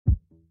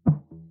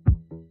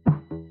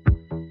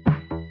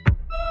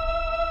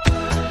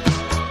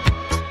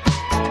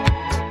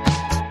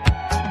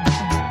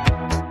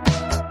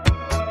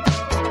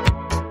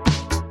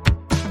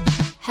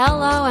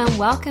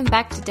welcome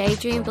back to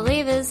Daydream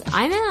Believers.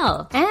 I'm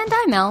Elle. And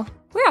I'm Elle.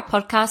 We're a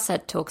podcast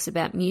that talks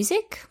about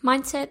music,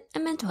 mindset,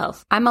 and mental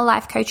health. I'm a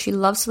life coach who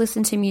loves to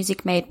listen to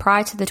music made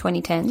prior to the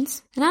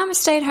 2010s. And I'm a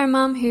stay-at-home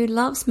mum who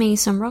loves me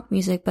some rock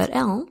music, but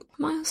Elle, I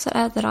might also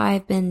add that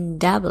I've been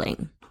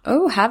dabbling.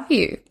 Oh, have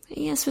you?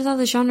 Yes, with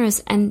other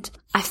genres, and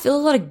I feel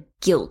a lot of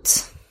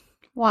guilt.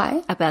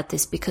 Why? About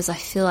this because I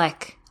feel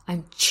like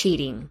I'm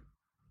cheating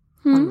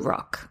on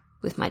rock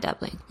with my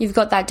dabbling. You've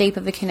got that deep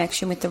of a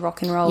connection with the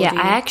rock and roll. Yeah,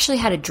 I actually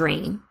had a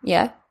dream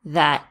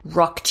that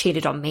rock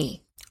cheated on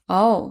me.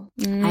 Oh.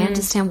 I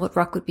understand what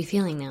rock would be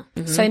feeling now.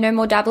 So no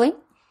more dabbling?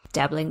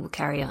 Dabbling will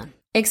carry on.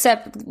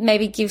 Except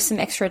maybe give some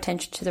extra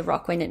attention to the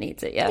rock when it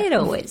needs it, yeah? It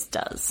always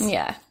does.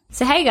 Yeah.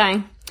 So how you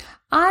going?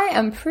 I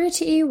am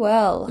pretty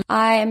well.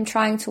 I am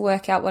trying to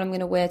work out what I'm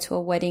going to wear to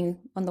a wedding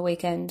on the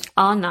weekend.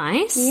 Oh,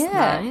 nice.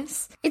 Yeah.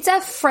 Nice. It's a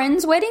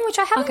friend's wedding, which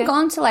I haven't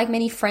gone to like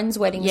many friends'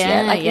 weddings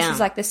yet. Like this is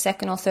like the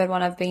second or third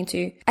one I've been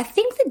to. I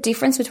think the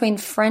difference between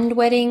friend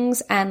weddings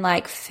and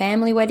like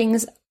family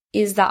weddings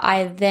is that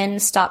I then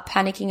start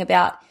panicking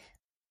about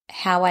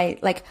how I,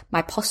 like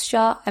my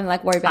posture. I'm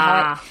like worried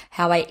about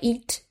how I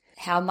eat,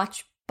 how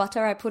much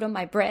butter I put on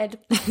my bread.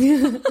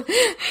 You know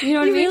what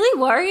I mean?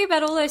 Really worry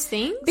about all those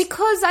things?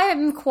 Because I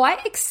am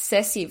quite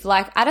excessive.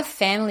 Like at a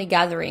family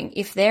gathering,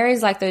 if there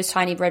is like those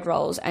tiny bread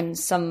rolls and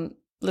some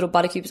little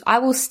butter cubes, I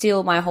will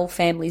steal my whole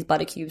family's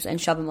butter cubes and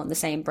shove them on the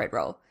same bread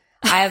roll.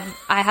 I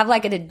have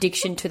like an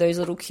addiction to those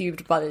little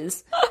cubed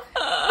butters.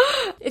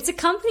 It's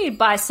accompanied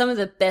by some of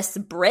the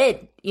best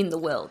bread in the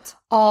world.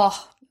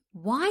 Oh,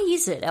 why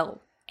is it,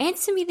 Elle?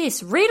 Answer me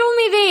this. Riddle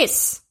me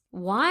this.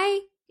 Why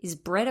is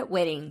bread at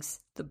weddings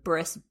the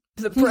breast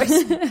bread? The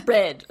breast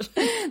bread.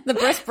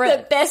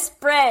 The best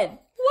bread.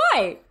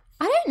 Why?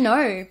 I don't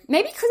know.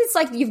 Maybe because it's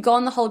like you've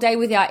gone the whole day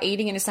without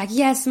eating and it's like,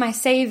 yes, my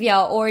savior.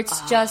 Or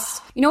it's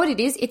just, you know what it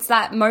is? It's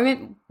that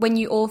moment when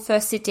you all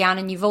first sit down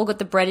and you've all got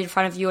the bread in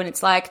front of you and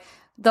it's like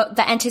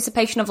the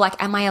anticipation of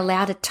like, am I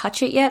allowed to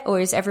touch it yet? Or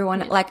is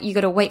everyone like, you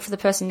got to wait for the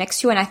person next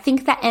to you? And I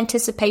think that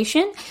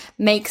anticipation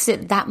makes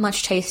it that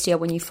much tastier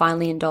when you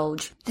finally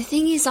indulge. The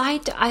thing is, I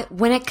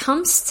when it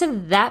comes to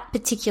that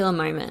particular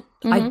moment,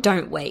 I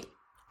don't wait.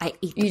 I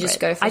eat the bread. Just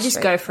go for it. I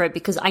just go for it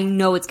because I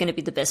know it's going to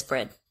be the best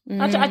bread.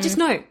 I just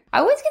know. I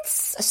always get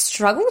a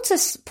struggle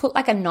to put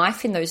like a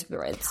knife in those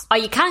breads. Oh,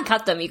 you can't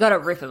cut them. You got to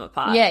rip them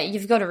apart. Yeah,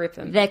 you've got to rip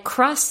them. Their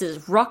crust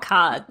is rock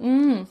hard.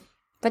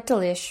 But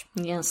delish.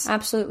 Yes.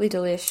 Absolutely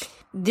delish.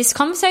 This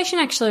conversation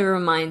actually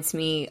reminds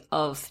me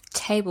of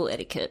table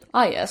etiquette.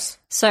 Oh, yes.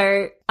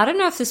 So I don't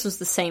know if this was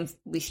the same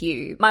with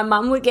you. My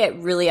mum would get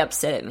really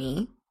upset at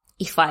me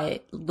if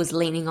I was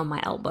leaning on my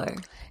elbow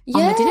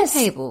on the dinner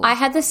table. I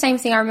had the same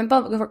thing. I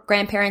remember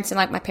grandparents and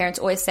like my parents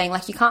always saying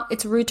like,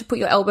 it's rude to put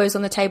your elbows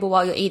on the table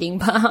while you're eating,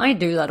 but I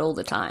do that all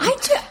the time. I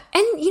do.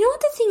 And you know what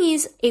the thing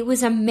is? It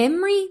was a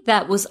memory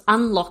that was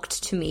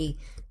unlocked to me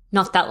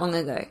not that long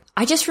ago.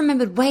 I just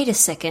remembered, wait a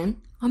second,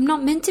 I'm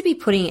not meant to be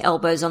putting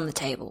elbows on the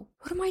table.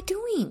 What am I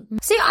doing?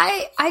 See,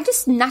 I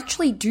just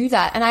naturally do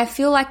that. And I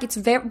feel like it's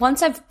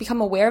once I've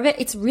become aware of it,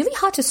 it's really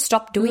hard to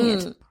stop doing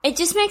it. It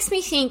just makes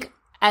me think,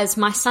 as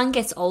my son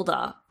gets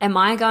older, am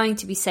I going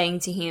to be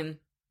saying to him,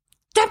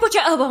 don't put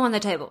your elbow on the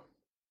table?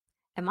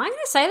 Am I going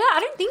to say that? I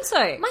don't think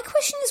so. My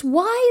question is,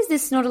 why is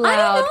this not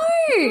allowed? I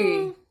don't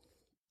know.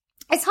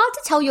 It's hard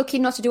to tell your kid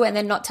not to do it and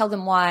then not tell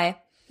them why.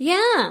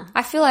 Yeah.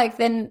 I feel like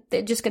then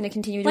they're just going to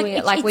continue doing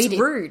it like we did.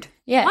 It's rude.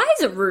 Yeah. Why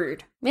is it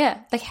rude? Yeah.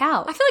 Like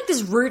how? I feel like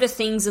there's ruder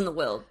things in the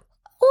world.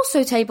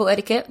 Also table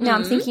etiquette, now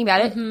I'm thinking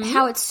about it,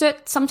 how it's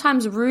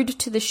sometimes rude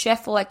to the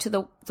chef or like to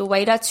the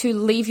waiter to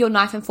leave your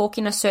knife and fork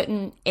in a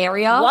certain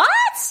area. What?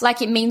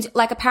 Like it means,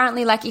 like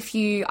apparently like if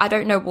you, I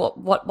don't know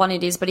what one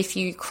it is, but if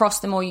you cross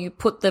them or you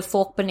put the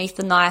fork beneath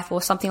the knife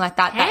or something like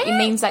that, that it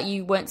means that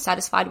you weren't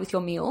satisfied with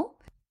your meal.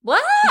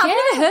 What? I've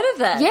never heard of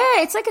that.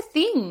 Yeah, it's like a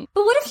thing.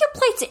 But what if your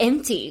plate's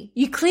empty?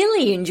 You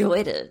clearly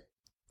enjoyed it.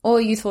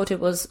 Or you thought it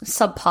was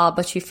subpar,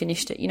 but you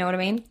finished it. You know what I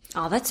mean?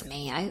 Oh, that's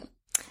me.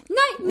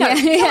 No,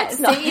 it's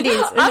not. See, it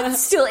is. I'd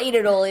still eat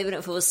it all even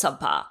if it was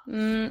subpar.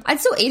 I'd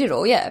still eat it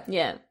all, yeah.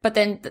 Yeah. But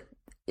then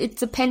it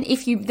depends.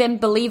 If you then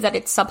believe that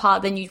it's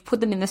subpar, then you put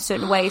them in a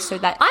certain way so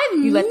that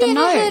you let them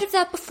know. I've never heard of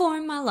that before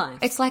in my life.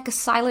 It's like a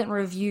silent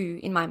review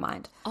in my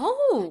mind.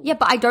 Oh. Yeah,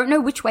 but I don't know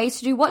which ways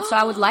to do what, so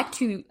I would like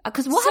to...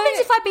 Because what happens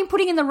if I've been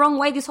putting in the wrong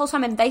way this whole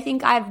time and they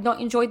think I've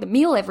not enjoyed the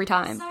meal every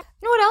time? You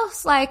know what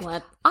else? Like,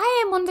 what?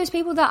 I am one of those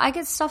people that I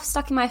get stuff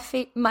stuck in my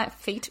feet, in my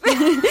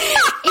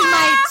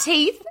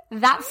teeth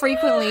that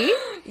frequently.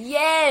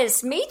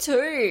 Yes, me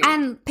too.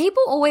 And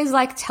people always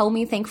like tell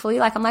me, thankfully,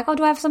 like I'm like, oh,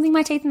 do I have something in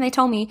my teeth? And they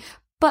tell me.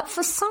 But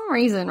for some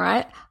reason,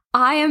 right,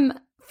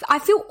 I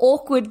feel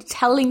awkward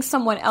telling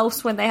someone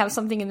else when they have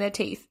something in their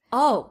teeth.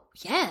 Oh,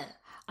 yeah.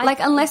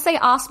 Unless they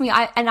ask me,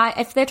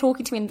 if they're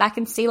talking to me and I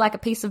can see like a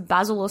piece of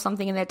basil or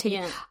something in their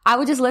teeth, I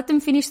would just let them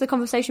finish the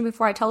conversation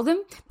before I tell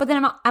them. But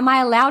then am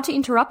I allowed to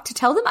interrupt to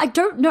tell them? I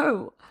don't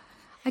know.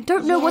 I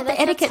don't know what the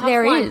etiquette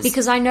there is.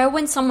 Because I know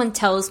when someone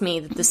tells me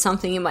that there's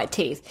something in my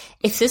teeth,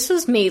 if this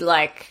was me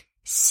like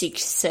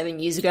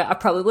 6-7 years ago, I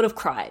probably would have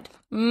cried.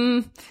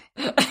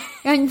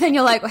 And then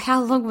you're like,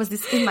 how long was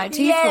this in my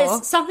teeth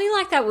for? Something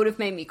like that would have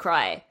made me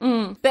cry.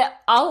 But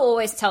I'll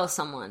always tell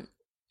someone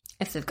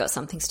if they've got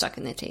something stuck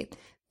in their teeth.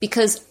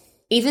 Because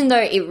even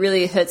though it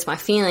really hurts my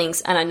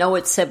feelings, and I know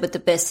it's said with the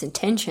best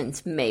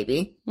intentions,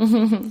 maybe,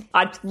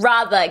 I'd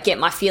rather get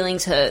my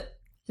feelings hurt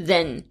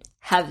than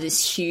have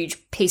this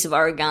huge piece of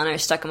oregano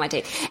stuck in my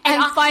teeth.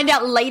 And find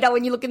out later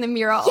when you look in the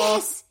mirror.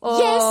 Yes.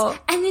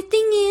 And the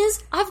thing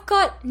is, I've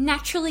got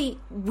naturally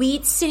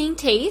weird sitting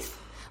teeth.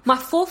 My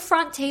 4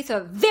 front teeth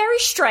are very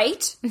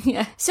straight.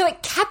 Yeah. So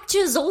it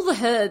captures all the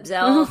herbs,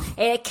 Elle.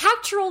 It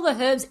captures all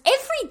the herbs.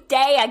 Every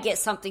day I get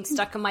something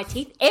stuck in my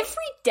teeth. Every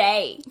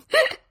day.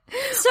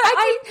 So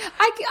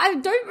I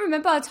don't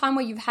remember a time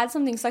where you've had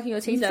something stuck in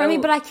your teeth from me,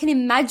 but I can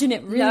imagine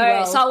it really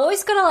well. So I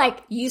always got to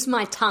like use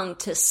my tongue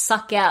to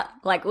suck out,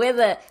 like where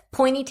the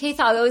pointy teeth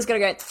are, I always got to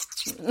go,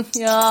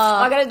 yeah.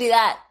 I got to do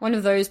that. One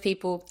of those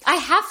people. I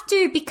have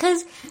to,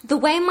 because the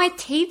way my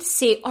teeth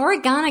sit,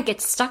 oregano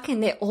gets stuck in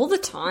there all the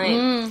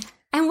time.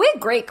 And we're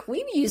Greek.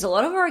 We use a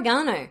lot of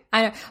oregano.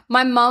 I know.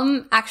 My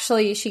mum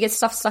actually, she gets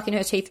stuff stuck in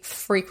her teeth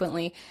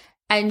frequently.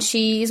 And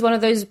she's one of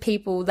those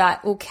people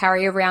that will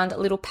carry around a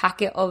little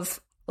packet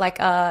of like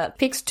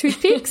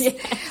toothpicks,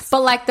 Yes.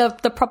 but like the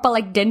proper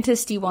like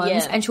dentisty ones.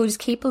 Yeah. And she'll just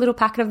keep a little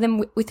packet of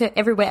them with her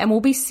everywhere.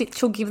 And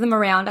she'll give them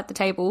around at the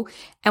table,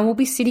 and we'll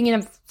be sitting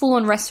in a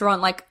full-on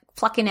restaurant like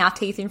plucking our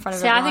teeth in front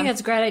of everyone. I think that's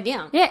a great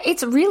idea. Yeah,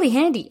 it's really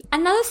handy.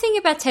 Another thing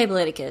about table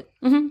etiquette.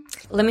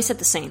 Let me set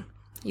the scene.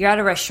 You're at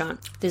a restaurant.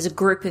 There's a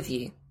group of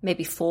you,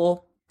 maybe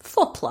 4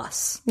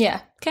 plus.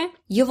 Yeah. Okay.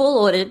 You've all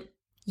ordered.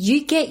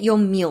 You get your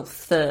meal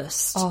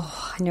first.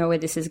 Oh, I know where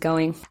this is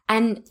going.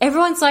 And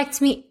everyone's like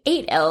to me,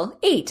 eat, Elle,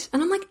 eat.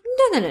 And I'm like,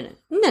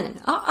 no.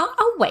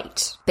 I'll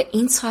wait. But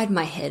inside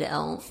my head,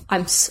 Elle,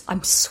 I'm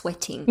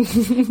sweating.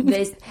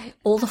 There's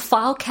all the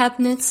file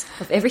cabinets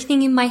of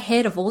everything in my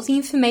head, of all the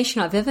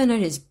information I've ever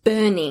known is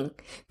burning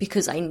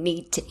because I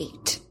need to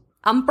eat.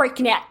 I'm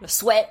breaking out in a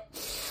sweat.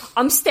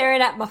 I'm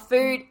staring at my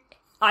food.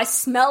 I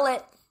smell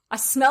it.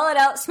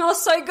 Elle. It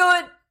smells so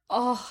good.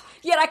 Oh,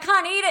 yet I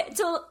can't eat it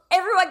until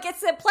everyone gets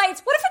their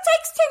plates. What if it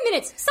takes 10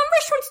 minutes? Some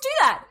restaurants do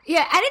that. Yeah,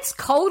 and it's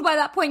cold by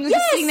that point. You're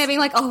just sitting there being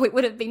like, oh, it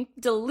would have been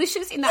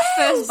delicious in that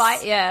first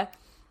bite. Yeah.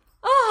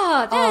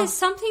 Oh, that is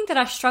something that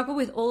I struggle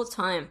with all the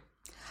time.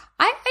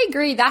 I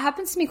agree. That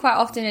happens to me quite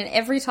often, and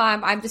every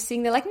time I'm just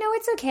sitting there like, no,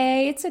 it's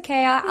okay.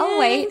 I'll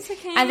wait. It's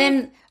okay. And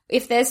then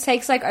if theirs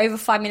takes like over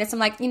 5 minutes, I'm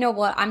like, you know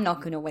what? I'm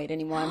not going to wait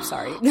anymore. I'm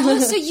sorry. Oh,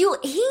 so you'll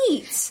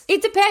eat.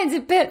 It depends.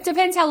 It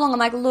depends how long. I'm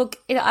like, look,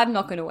 I'm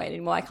not going to wait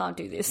anymore. I can't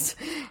do this.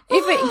 If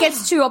it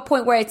gets to a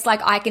point where it's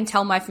like I can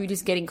tell my food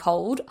is getting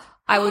cold,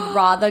 I would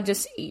rather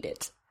just eat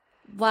it.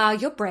 Wow,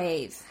 you're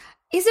brave.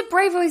 Is it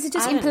brave or is it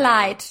just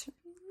impolite?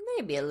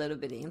 Maybe a little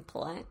bit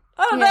impolite.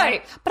 I don't know.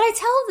 But I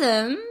tell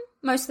them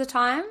most of the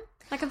time.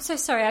 Like, I'm so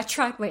sorry, I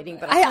tried waiting,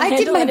 but I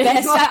did my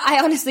best. I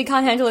honestly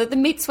can't handle it. The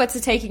meat sweats are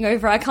taking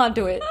over. I can't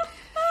do it.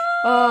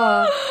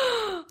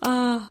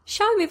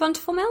 Shall we move on to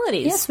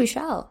formalities? Yes, we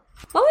shall.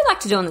 What we like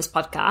to do on this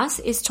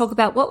podcast is talk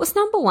about what was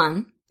number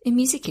 1 in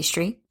music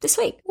history this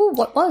week. Ooh,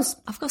 what was?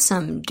 I've got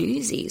some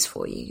doozies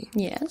for you.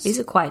 Yes. These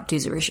are quite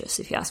doozericious,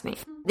 if you ask me.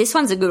 This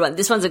one's a good one.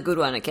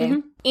 Okay?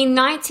 Mm-hmm. In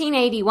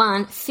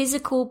 1981,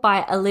 Physical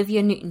by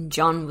Olivia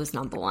Newton-John was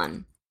number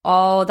 1.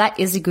 Oh, that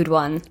is a good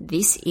one.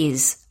 This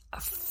is a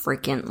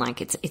freaking,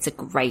 like, it's a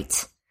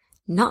great,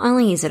 not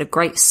only is it a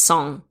great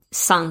song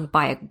sung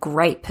by a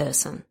great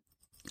person,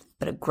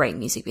 but a great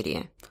music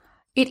video.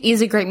 It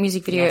is a great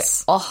music video.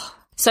 Yes. Oh,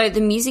 so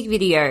the music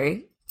video,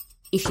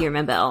 if you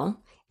remember,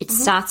 Elle, it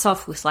starts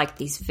off with like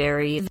these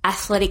very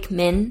athletic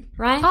men,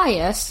 right? Ah,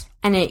 yes.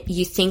 And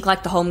you think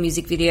like the whole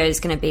music video is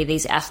going to be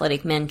these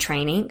athletic men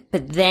training,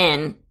 but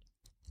then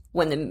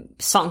when the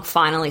song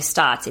finally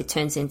starts, it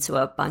turns into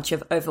a bunch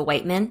of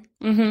overweight men.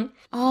 Mm-hmm.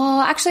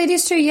 Oh, actually it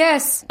is too,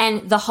 yes.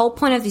 And the whole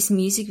point of this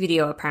music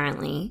video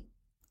apparently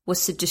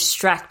was to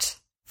distract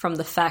from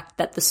the fact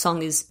that the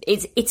song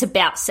it's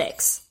about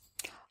sex.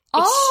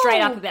 It's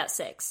straight up about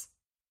sex.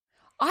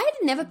 I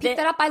had never picked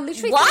that up. I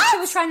literally thought she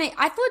was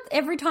I thought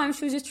every time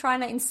she was just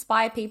trying to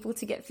inspire people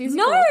to get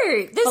physical. No,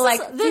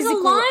 there's a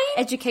line.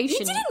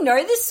 Education. You didn't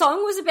know this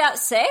song was about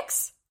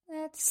sex?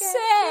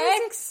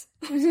 Sex.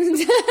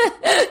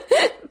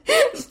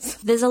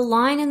 There's a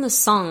line in the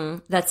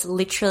song that's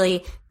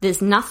literally,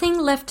 there's nothing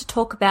left to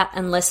talk about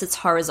unless it's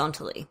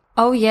horizontally.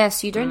 Oh,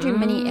 yes. You don't do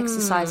many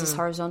exercises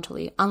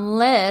horizontally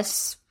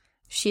unless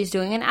she's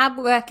doing an ab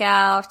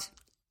workout.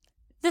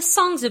 The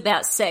song's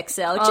about sex,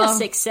 Elle.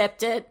 Just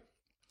accept it.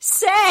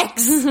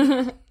 Sex!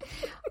 How did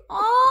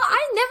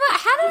I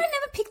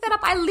never pick that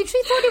up? I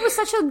literally thought it was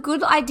such a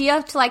good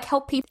idea to like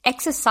help people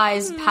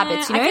exercise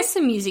habits, you know? I guess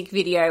the music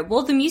video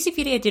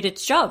did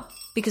its job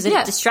because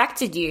it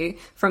distracted you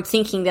from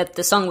thinking that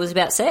the song was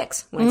about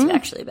sex when it's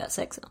actually about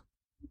sex.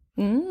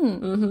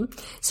 Mm-hmm.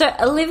 So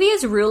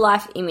Olivia's real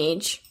life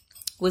image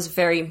was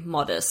very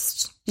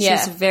modest. Yeah.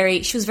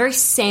 She was very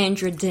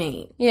Sandra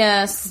Dean.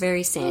 Yes.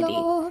 Very Sandy.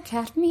 Look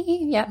at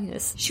me. Yep.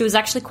 Yes. She was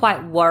actually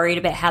quite worried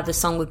about how the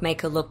song would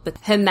make her look, but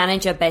her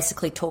manager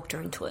basically talked her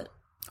into it.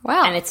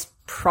 Wow. And it's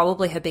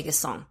probably her biggest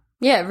song.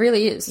 Yeah, it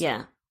really is.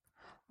 Yeah.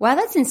 Wow,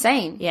 that's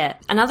insane. Yeah.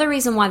 Another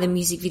reason why the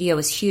music video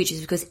was huge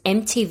is because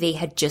MTV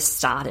had just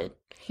started.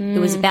 It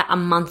was about a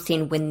month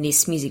in when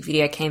this music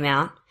video came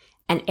out,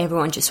 and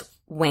everyone just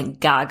went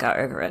gaga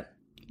over it.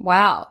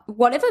 Wow.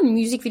 Whatever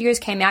music videos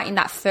came out in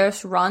that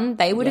first run,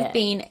 they would have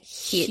been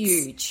hits.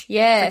 Huge.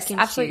 Yes, Freaking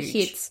absolute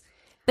huge. hits.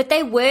 But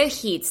they were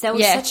hits. They were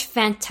such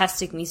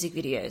fantastic music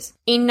videos.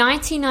 In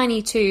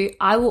 1992,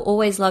 I Will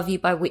Always Love You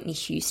by Whitney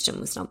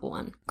Houston was number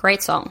one.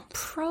 Great song.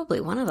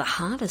 Probably one of the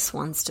hardest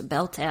ones to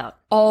belt out.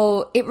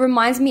 Oh, it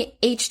reminds me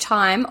each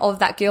time of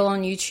that girl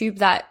on YouTube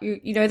that,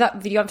 you know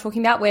that video I'm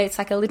talking about where it's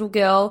like a little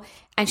girl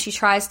and she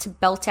tries to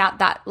belt out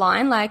that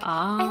line like, and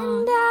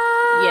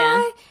I...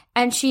 Yeah.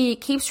 And she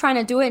keeps trying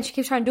to do it and she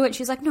keeps trying to do it. And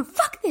she's like, no,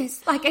 fuck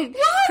this. Like, it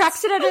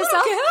cracks it at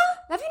herself.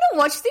 Have you not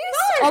watched this?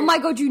 No. Oh my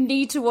God, you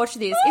need to watch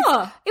this.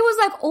 Oh. It was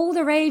like all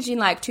the rage in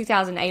like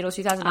 2008 or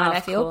 2009, I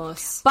feel.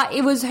 Course. But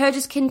it was her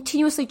just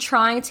continuously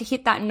trying to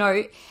hit that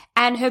note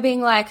and her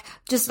being like,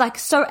 just like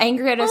so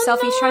angry at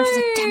herself each time. She's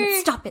like, damn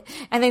it, stop it.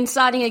 And then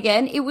starting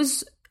again. It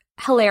was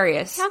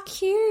hilarious. How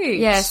cute.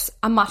 Yes,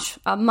 a must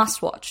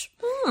watch.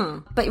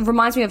 But it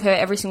reminds me of her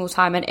every single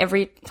time. And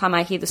every time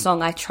I hear the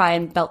song, I try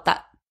and belt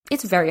that.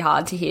 It's very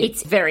hard to hear.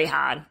 It's very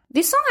hard.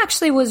 This song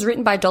actually was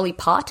written by Dolly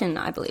Parton,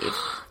 I believe.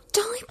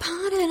 Dolly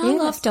Parton. I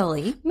love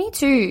Dolly. Me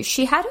too.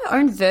 She had her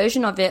own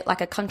version of it,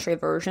 like a country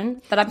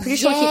version, that I'm pretty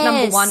sure hit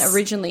number one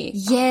originally.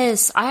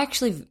 Yes, I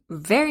actually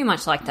very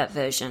much like that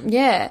version.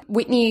 Yeah.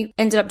 Whitney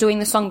ended up doing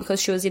the song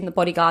because she was in The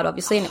Bodyguard,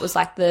 obviously, and it was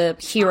like the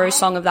hero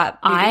song of that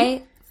movie.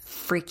 I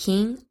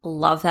freaking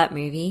love that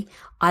movie.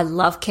 I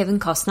love Kevin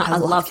Costner. I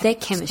love their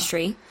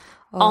chemistry.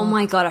 Oh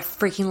my God, I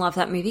freaking love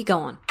that movie. Go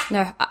on.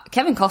 No,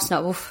 Kevin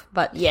Costner, oof.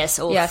 But yes,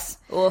 oof. Yes.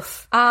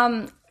 Oof.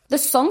 The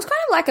song's kind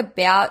of like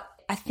about,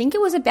 I think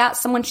it was about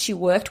someone she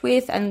worked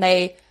with and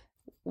they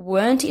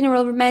weren't in a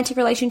real romantic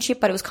relationship,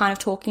 but it was kind of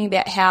talking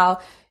about how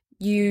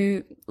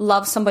you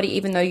love somebody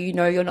even though you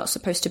know you're not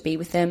supposed to be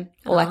with them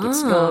or like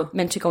you're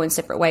meant to go in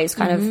separate ways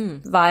kind of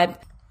vibe.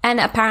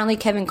 And apparently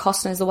Kevin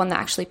Costner is the one that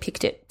actually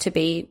picked it to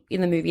be in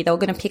the movie. They were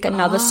going to pick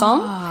another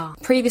song.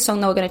 Previous song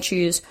they were going to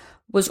choose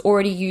was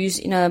already used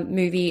in a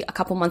movie a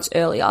couple months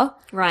earlier.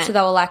 Right. So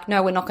they were like,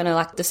 no, we're not going to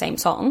like the same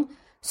song.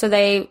 So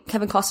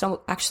Kevin Costner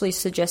actually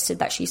suggested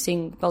that she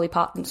sing Dolly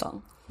Parton's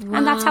song. Wow.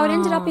 And that's how it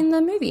ended up in the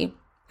movie.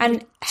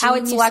 And how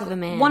it's like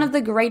one of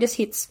the greatest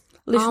hits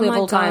literally of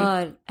all time. Oh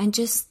my God. And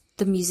just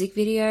the music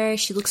video,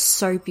 she looks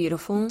so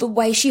beautiful. The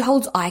way she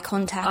holds eye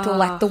contact or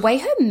like the way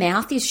her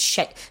mouth is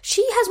shaped.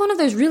 She has one of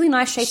those really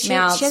nice shaped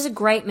mouths. She has a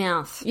great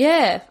mouth.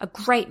 Yeah. A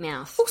great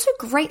mouth. Also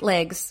great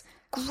legs.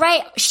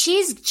 Great.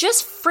 She's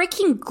just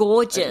freaking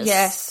gorgeous.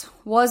 Yes.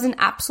 Was an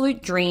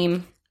absolute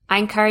dream. I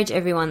encourage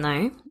everyone,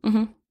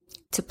 though,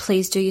 to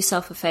please do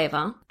yourself a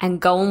favor and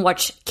go and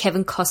watch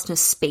Kevin Costner's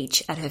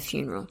speech at her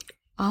funeral.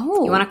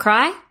 Oh. You want to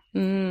cry?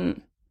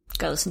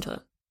 Go listen to it.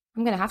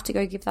 I'm going to have to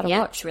go give that a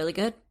watch. It's really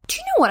good. Do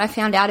you know what I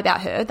found out about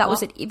her? That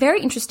was a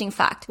very interesting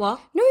fact. What?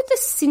 You know the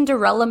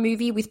Cinderella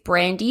movie with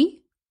Brandy?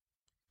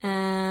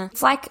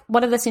 It's like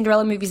one of the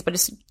Cinderella movies, but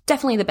it's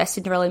definitely the best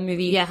Cinderella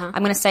movie. Yeah.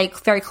 I'm going to say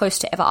very close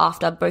to Ever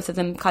After. Both of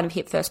them kind of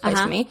hit first place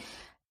for me.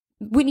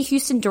 Whitney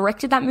Houston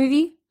directed that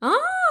movie.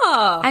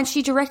 Oh. And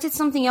she directed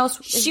something else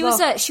as she well.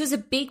 was a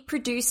big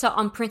producer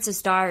on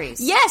Princess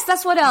Diaries. Yes,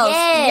 that's what else.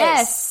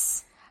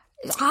 Yes.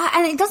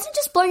 And it doesn't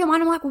just blow your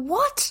mind. I'm like,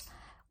 what?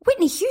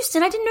 Whitney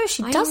Houston? I didn't know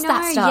she does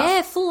that stuff.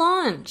 Yeah, full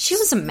on. She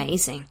was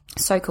amazing.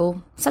 So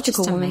cool. Such a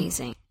cool woman.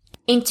 Amazing.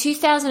 In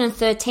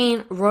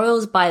 2013,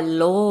 Royals by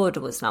Lorde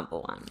was number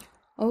one.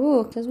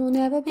 Oh, because we'll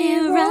never be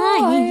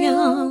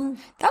royal.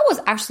 That was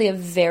actually a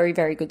very,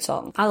 very good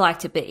song. I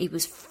liked it, but it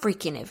was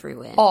freaking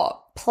everywhere.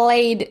 Oh,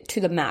 played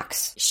to the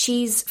max.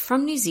 She's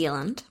from New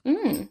Zealand.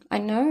 I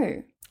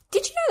know.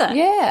 Did you know that?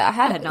 Yeah, I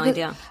had no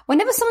idea.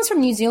 Whenever someone's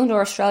from New Zealand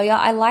or Australia,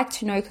 I like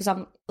to know because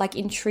I'm like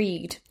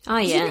intrigued. Oh,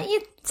 yeah.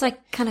 It's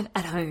like kind of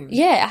at home.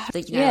 Yeah.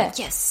 Like, you know,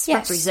 yes,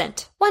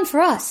 represent. One for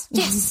us.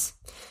 Yes.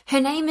 Her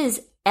name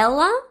is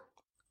Ella,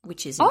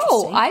 which is interesting.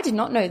 Oh, I did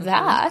not know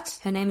that.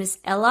 Her name is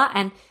Ella,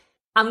 and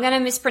I'm going to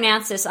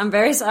mispronounce this. I'm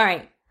very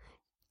sorry.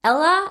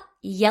 Ella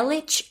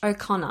Yelich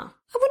O'Connor.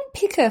 I wouldn't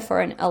pick her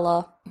for an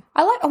Ella.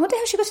 I wonder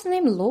how she got the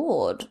name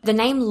Lorde. The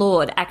name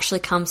Lorde actually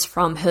comes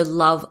from her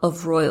love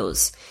of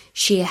royals.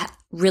 She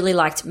really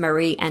liked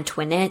Marie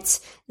Antoinette,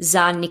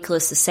 Tsar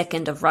Nicholas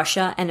II of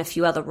Russia, and a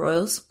few other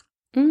royals.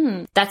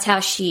 That's how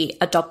she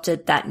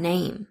adopted that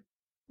name,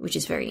 which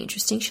is very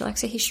interesting. She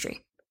likes her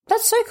history.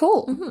 That's so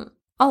cool.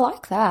 I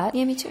like that.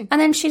 Yeah, me too.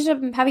 And then she's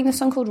having a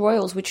song called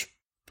Royals, which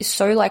is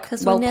so like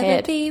well we'll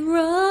paired. Never be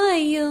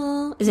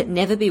royal. Is it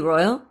Never Be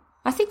Royal?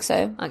 I think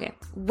so. Okay.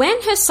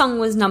 When her song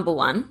was number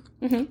one,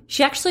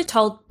 she actually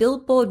told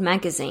Billboard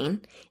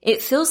magazine,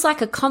 "It feels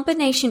like a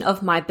combination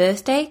of my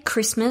birthday,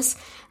 Christmas,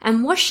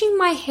 and washing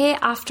my hair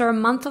after a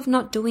month of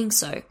not doing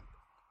so."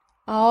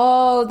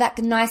 Oh, that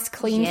nice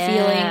clean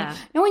feeling. Yeah.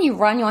 You know when you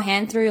run your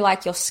hand through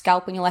like your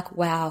scalp and you're like,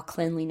 wow,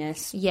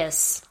 cleanliness.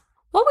 Yes.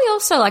 What we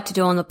also like to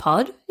do on the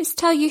pod is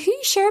tell you who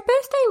you share a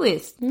birthday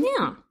with.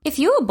 Now, if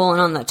you were born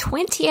on the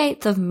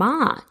 28th of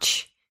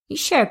March, you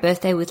share a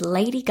birthday with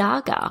Lady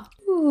Gaga.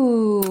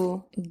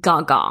 Ooh.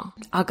 Gaga.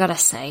 I gotta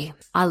say,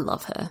 I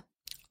love her.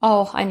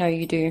 Oh, I know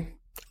you do.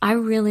 I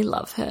really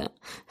love her.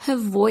 Her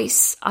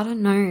voice, I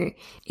don't know,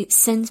 it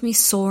sends me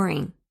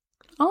soaring.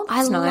 Oh,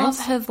 that's nice. I love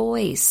her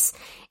voice.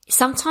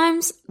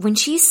 Sometimes when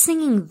she's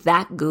singing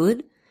that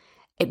good,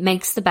 it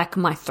makes the back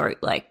of my throat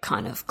like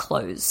kind of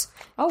close.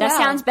 Oh, that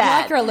sounds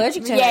bad. Like you're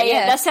allergic to her.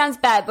 Yeah, that sounds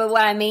bad. But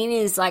what I mean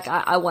is like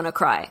I want to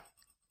cry.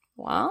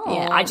 Wow.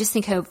 Yeah, I just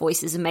think her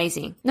voice is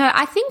amazing. No,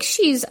 I think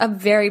she's a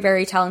very,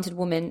 very talented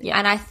woman. Yeah.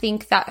 And I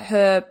think that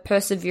her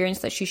perseverance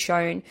that she's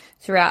shown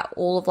throughout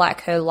all of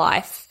like her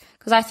life,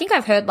 because I think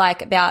I've heard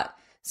like about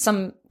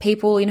some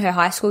people in her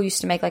high school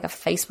used to make like a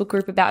Facebook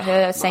group about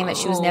her saying that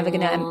she was never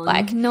going to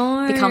like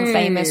become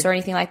famous or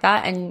anything like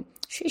that. And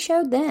she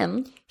showed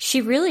them.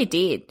 She really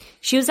did.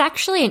 She was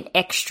actually an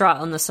extra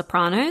on The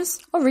Sopranos.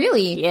 Oh,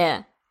 really?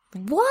 Yeah.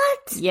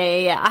 What?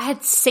 Yeah. I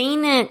had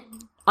seen it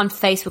on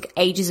Facebook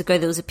ages ago.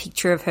 There was a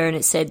picture of her and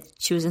it said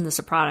she was in The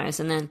Sopranos.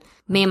 And then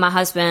me and my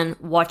husband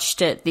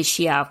watched it this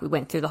year. We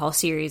went through the whole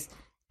series.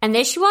 And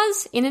there she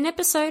was in an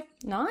episode.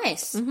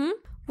 Nice. Mm-hmm.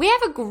 We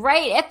have a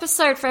great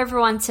episode for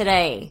everyone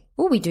today.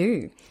 Oh, we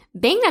do.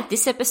 Being that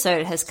this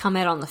episode has come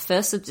out on the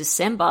 1st of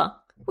December,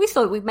 we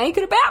thought we'd make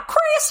it about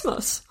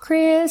Christmas.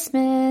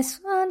 Christmas,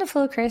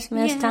 wonderful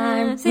Christmas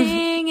time.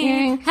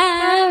 Singing,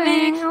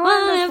 having a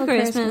wonderful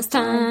Christmas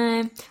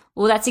time.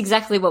 Well, that's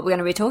exactly what we're going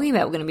to be talking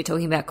about. We're going to be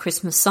talking about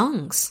Christmas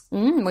songs.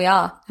 We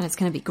are. And it's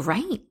going to be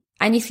great.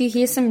 And if you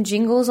hear some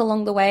jingles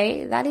along the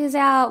way, that is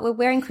we're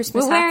wearing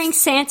Christmas hats. We're wearing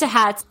Santa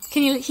hats.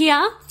 Can you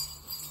hear?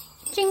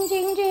 Jing,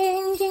 jing,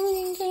 jing, jing,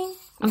 jing, jing.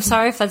 I'm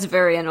sorry if that's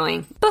very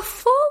annoying.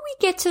 Before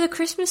we get to the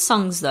Christmas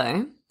songs,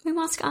 though, we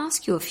must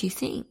ask you a few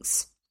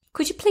things.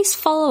 Could you please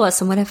follow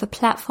us on whatever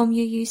platform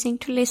you're using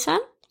to listen?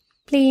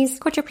 Please.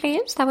 Could you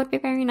please? That would be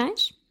very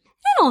nice.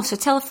 And also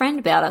tell a friend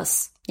about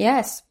us.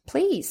 Yes,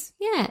 please.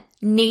 Yeah.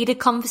 Need a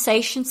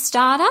conversation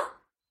starter?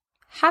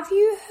 Have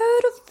you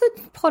heard of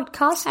the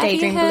podcast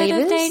Daydream Believers? Have you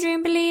heard of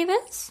Daydream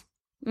Believers?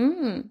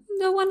 Mm.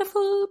 The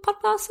wonderful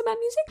podcast about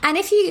music. And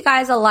if you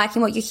guys are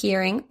liking what you're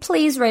hearing,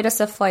 please rate us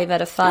a 5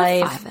 out of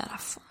 5. 5 out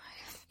of 5.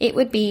 It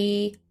would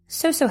be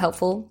so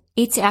helpful.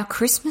 It's our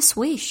Christmas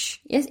wish.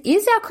 It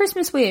is our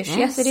Christmas wish.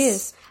 Yes, it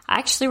is. I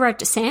actually wrote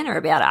to Santa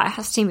about it. I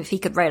asked him if he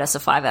could rate us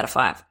a 5 out of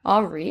 5.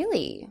 Oh,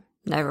 really?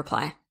 No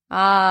reply.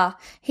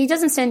 He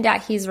doesn't send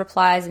out his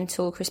replies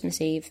until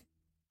Christmas Eve.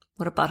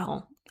 What a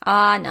butthole.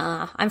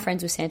 Nah. I'm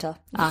friends with Santa.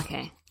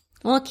 Okay.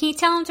 Well, can you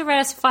tell him to rate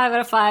us a 5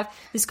 out of 5?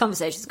 This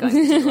conversation's going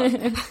too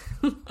long.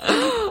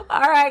 All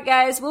right,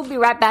 guys. We'll be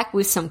right back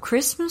with some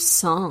Christmas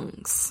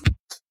songs.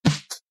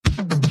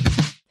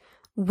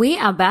 We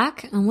are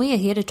back, and we are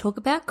here to talk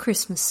about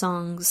Christmas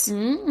songs.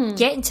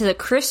 Get into the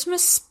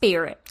Christmas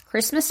spirit.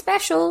 Christmas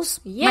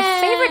specials. Yes.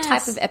 My favourite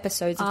type of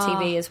episodes of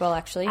TV as well,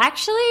 actually. Not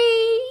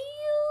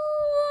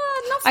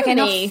for me. Okay,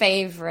 not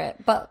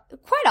favourite, but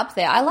quite up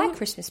there. I like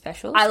Christmas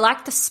specials. I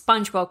like the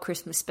SpongeBob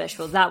Christmas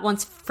special. That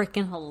one's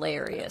freaking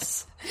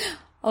hilarious.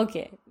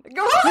 Okay.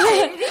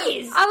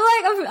 It is.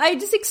 I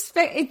just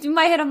expect, in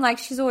my head, I'm like,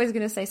 she's always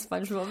going to say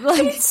SpongeBob.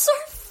 Like, it's so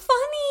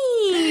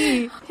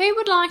funny. Who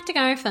would like to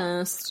go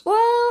first? Well,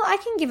 I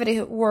can give it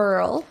a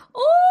whirl.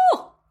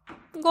 Oh,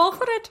 go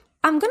for it.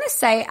 I'm going to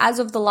say, as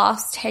of the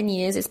last 10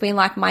 years, it's been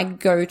like my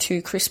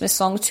go-to Christmas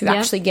song to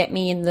actually get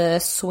me in the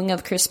swing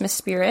of Christmas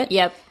spirit.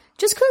 Yep.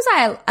 Just because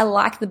I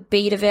like the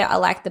beat of it, I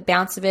like the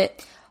bounce of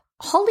it.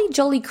 Holly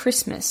Jolly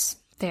Christmas.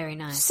 Very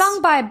nice.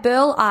 Sung by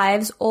Burl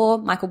Ives or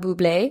Michael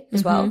Bublé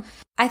as well.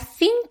 I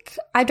think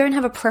I don't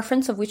have a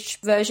preference of which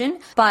version,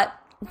 but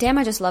damn,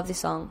 I just love this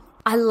song.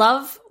 I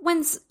love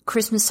when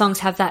Christmas songs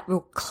have that real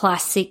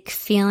classic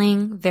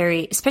feeling,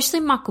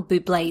 especially Michael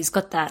Bublé. He's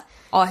got that.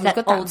 Oh, he's got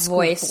that old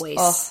voice.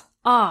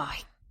 Oh,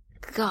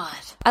 God.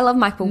 I love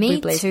Michael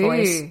Bublé's too.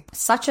 voice.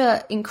 Such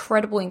a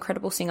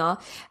incredible singer.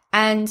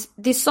 And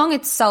this song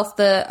itself,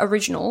 the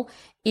original,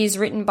 is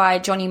written by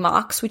Johnny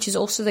Marks, which is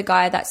also the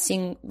guy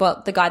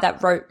that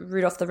wrote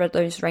Rudolph the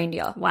Red-Nosed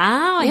Reindeer.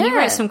 Wow, he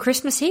wrote some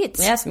Christmas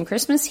hits. Yeah, some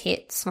Christmas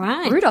hits.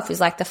 Right. Rudolph is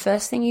like the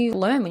first thing you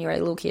learn when you're a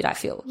little kid, I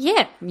feel.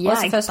 Yeah. Well,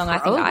 that's the first song I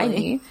think I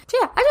knew. So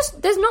yeah,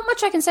 there's not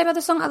much I can say about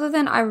the song other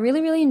than I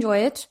really, really enjoy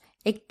it.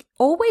 It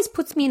always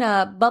puts me in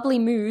a bubbly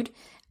mood.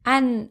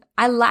 And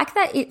I like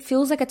that it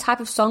feels like a type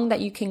of song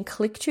that you can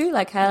click to,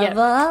 like, have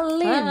a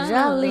holly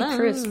jolly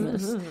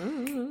Christmas.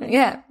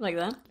 Yeah. Like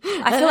that.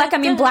 I feel like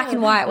I'm in black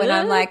and white when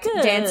I'm, like,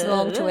 dancing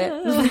along to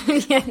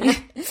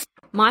it.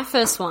 My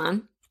first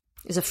one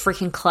is a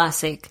freaking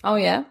classic. Oh,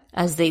 yeah?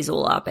 As these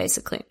all are,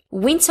 basically.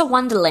 Winter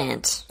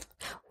Wonderland.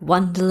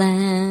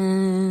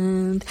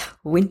 Wonderland,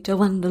 Winter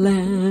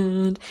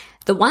Wonderland.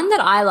 The one that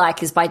I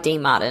like is by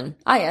Dean Martin.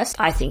 Ah, yes.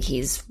 I think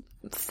he's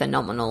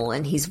phenomenal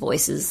and his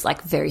voice is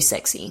like very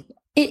sexy.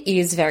 It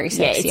is very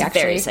sexy, it's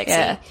actually. Very sexy.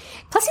 Yeah.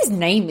 Plus his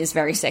name is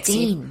very sexy.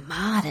 Dean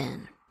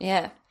Martin.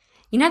 Yeah.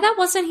 You know,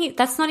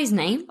 that's not his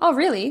name. Oh,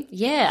 really?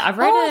 Yeah, I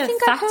read a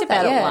fact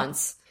about it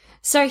once.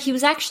 So he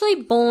was actually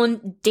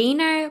born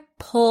Dino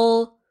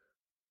Paul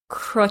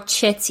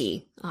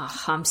Crocetti.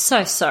 Oh, I'm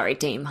so sorry,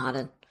 Dean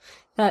Martin.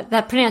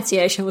 That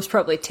pronunciation was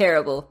probably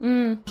terrible.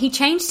 He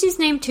changed his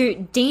name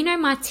to Dino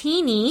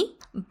Martini,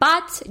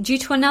 but due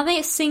to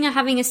another singer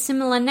having a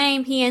similar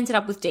name, he ended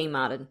up with Dean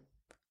Martin.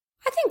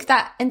 I think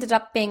that ended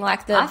up being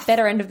like the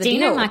better end of the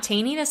Dino deal.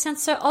 Martini, that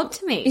sounds so odd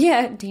to me.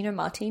 Yeah, Dino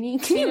Martini.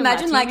 Can you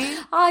imagine Martini?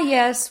 like, oh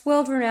yes,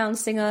 world-renowned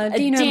singer,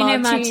 Dino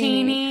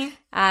Martini.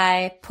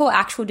 Poor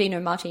actual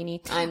Dino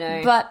Martini. I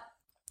know. But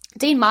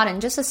Dean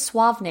Martin, just a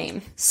suave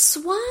name.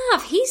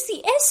 Suave. He's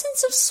the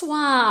essence of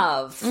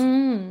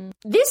suave.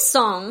 This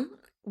song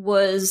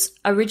was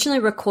originally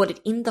recorded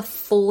in the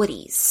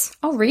 40s.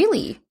 Oh,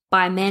 really?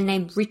 By a man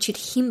named Richard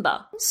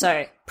Himber.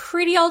 So,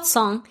 pretty old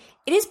song.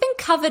 It has been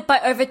covered by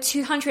over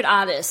 200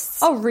 artists.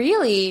 Oh,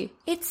 really?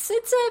 It's a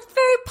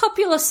very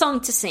popular song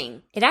to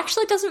sing. It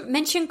actually doesn't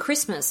mention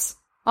Christmas.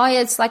 Oh,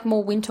 yeah, it's like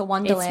more Winter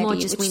Wonderland. It's more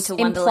just Winter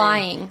Wonderland.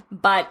 Implying.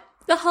 But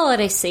the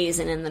holiday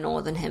season in the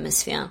Northern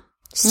Hemisphere,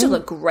 still a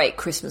great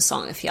Christmas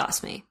song if you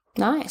ask me.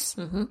 Nice.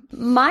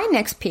 My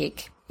next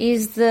pick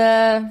is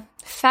the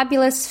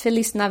fabulous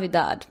Feliz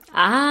Navidad.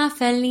 Ah,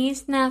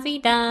 Feliz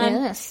Navidad.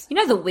 Yes. You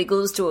know the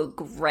Wiggles do a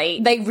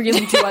great... They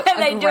really do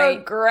do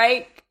a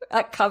great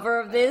cover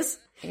of this.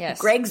 Yes.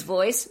 Greg's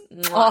voice.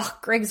 Mwah. Oh,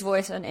 Greg's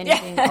voice and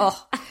anything.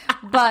 Oh.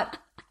 But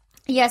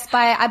yes,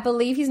 I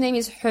believe his name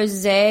is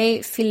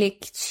Jose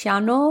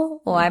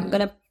Feliciano, or I'm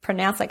going to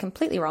pronounce that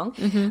completely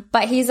wrong.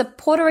 But he's a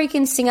Puerto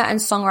Rican singer and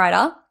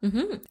songwriter.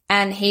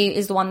 And he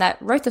is the one that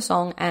wrote the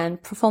song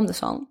and performed the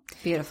song.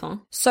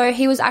 Beautiful. So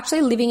he was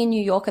actually living in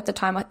New York at the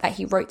time that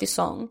he wrote this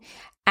song.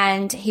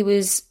 And he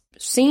was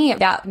singing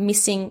about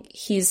missing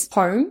his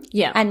home.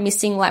 Yeah. And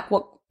missing like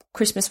what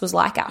Christmas was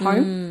like at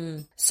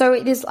home. So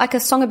it is like a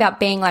song about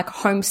being like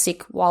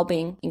homesick while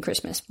being in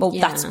Christmas. Well,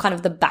 that's kind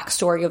of the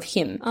backstory of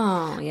him.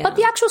 Oh, yeah. But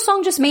the actual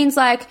song just means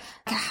like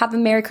have a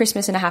Merry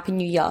Christmas and a Happy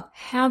New Year.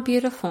 How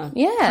beautiful.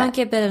 Yeah. Can't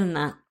get better than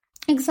that.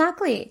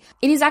 Exactly.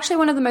 It is actually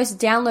one of the most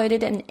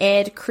downloaded and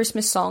aired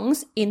Christmas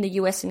songs in the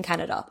US and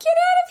Canada.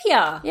 Get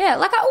out of here. Yeah,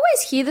 like I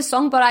always hear the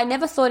song, but I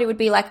never thought it would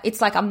be like,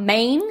 it's like a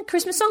main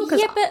Christmas song.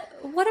 Yeah,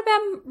 but what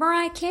about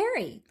Mariah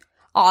Carey?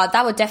 Oh,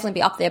 that would definitely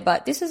be up there,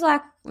 but this is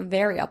like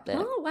very up there.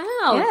 Oh,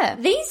 wow. Yeah.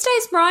 These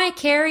days, Mariah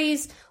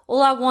Carey's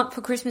All I Want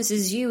for Christmas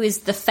Is You is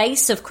the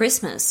face of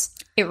Christmas.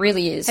 It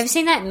really is. Have you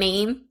seen that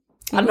meme?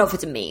 I don't know if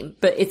it's a meme,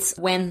 but it's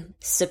when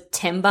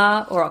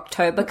September or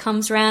October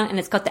comes around and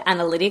it's got the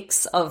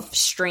analytics of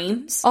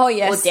streams Oh,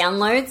 yes. or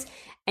downloads.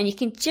 And you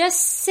can just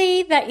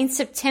see that in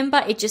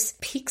September, it just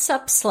picks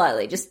up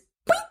slightly. Just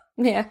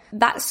Yeah.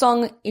 That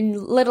song,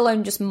 let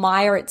alone just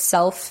Maya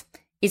itself,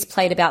 is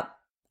played about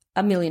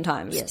 1 million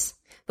times. yes.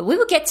 But we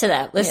will get to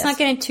that. Let's Yes. not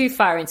get in too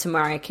far into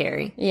Mariah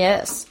Carey.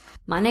 Yes.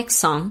 My next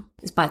song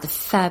is by the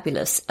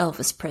fabulous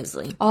Elvis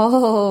Presley.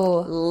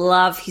 Oh.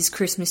 Love his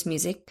Christmas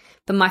music,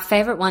 but my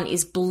favorite one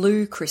is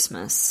Blue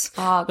Christmas.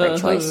 Oh, great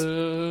choice. I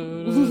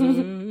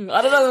don't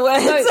know the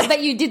words. No,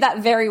 but you did that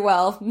very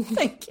well.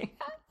 Thank you.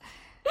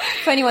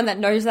 For anyone that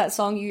knows that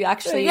song, you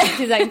actually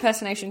did that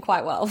impersonation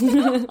quite well.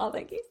 Oh,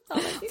 thank you. Oh,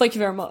 thank you. Thank you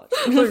very much.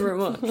 Thank you very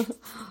much.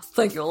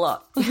 Thank you a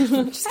lot.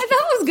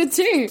 That was good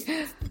too.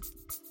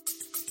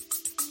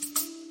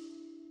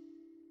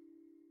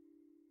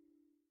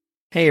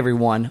 Hey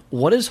everyone,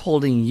 what is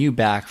holding you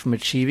back from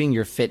achieving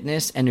your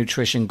fitness and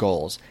nutrition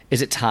goals?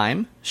 Is it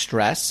time,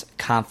 stress,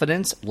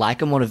 confidence,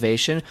 lack of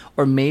motivation,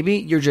 or maybe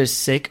you're just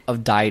sick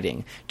of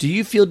dieting? Do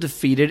you feel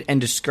defeated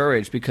and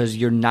discouraged because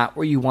you're not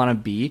where you want to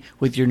be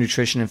with your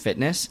nutrition and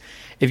fitness?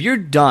 If you're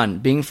done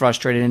being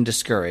frustrated and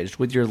discouraged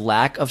with your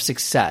lack of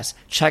success,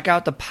 check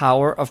out the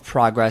Power of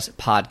Progress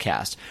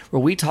podcast,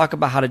 where we talk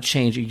about how to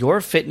change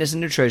your fitness and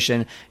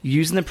nutrition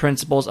using the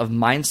principles of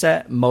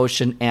mindset,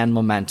 motion, and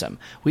momentum.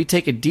 We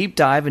take a deep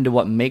dive into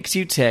what makes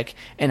you tick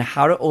and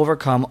how to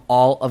overcome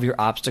all of your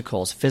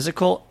obstacles,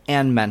 physical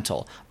and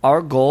mental.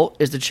 Our goal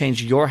is to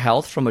change your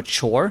health from a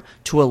chore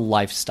to a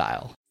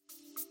lifestyle.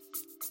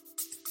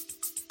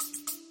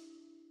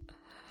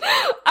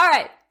 All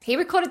right. He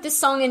recorded this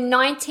song in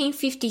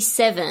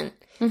 1957,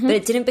 but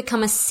it didn't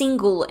become a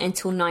single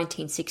until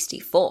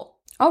 1964.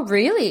 Oh,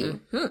 really?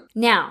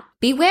 Now,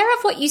 beware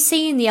of what you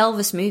see in the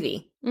Elvis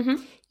movie.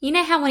 You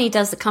know how when he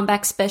does the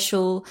comeback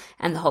special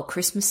and the whole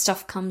Christmas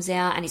stuff comes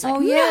out and he's like, Oh,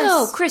 yes.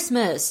 no,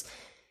 Christmas.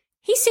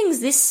 He sings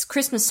this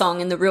Christmas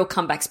song in the real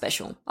comeback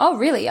special. Oh,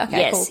 really? Okay,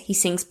 Yes, cool. he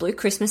sings Blue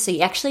Christmas, so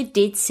he actually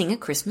did sing a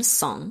Christmas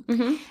song.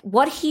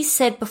 What he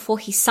said before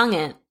he sung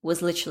it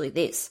was literally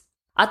this: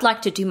 I'd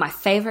like to do my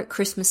favorite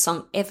Christmas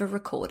song ever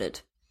recorded.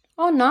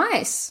 Oh,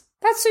 nice.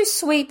 That's so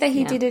sweet that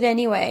he did it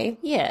anyway.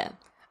 Yeah.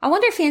 I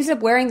wonder if he ended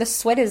up wearing the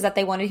sweaters that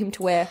they wanted him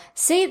to wear.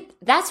 See,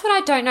 that's what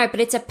I don't know, but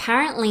it's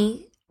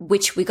apparently,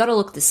 which we got to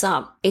look this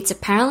up, it's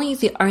apparently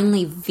the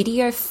only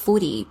video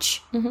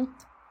footage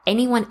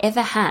anyone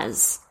ever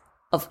has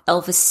of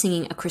Elvis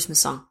singing a Christmas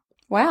song.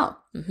 Wow.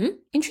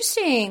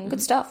 Interesting.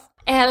 Good stuff.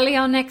 Ellie,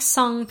 your next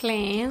song,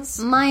 please.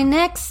 My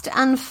next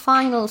and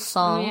final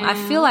song. I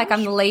feel like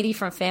I'm the lady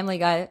from Family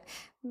Guy.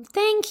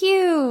 Thank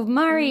you,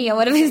 Murray, or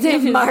whatever his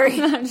name is.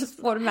 Murray. I just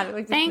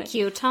automatically Thank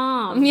you,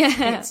 Tom. Yeah.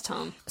 Thanks,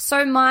 Tom.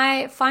 So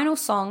my final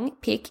song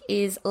pick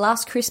is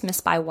Last Christmas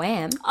by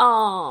Wham.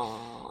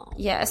 Oh.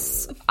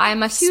 Yes.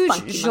 I'm a huge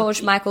Spunky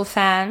George monkey. Michael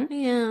fan.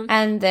 Yeah.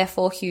 And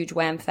therefore huge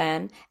Wham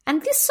fan.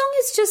 And this song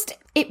is just,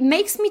 it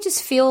makes me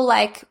just feel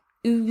like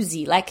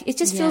oozy. Like it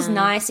just feels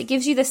nice. It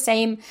gives you the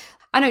same,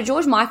 I know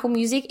George Michael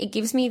music, it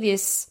gives me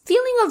this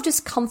feeling of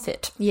just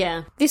comfort.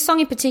 Yeah. This song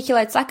in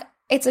particular,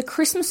 it's a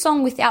Christmas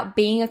song without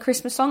being a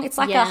Christmas song. It's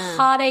like a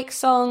heartache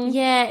song.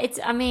 Yeah, it's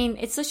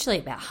literally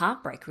about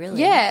heartbreak,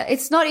 really. Yeah,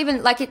 it's not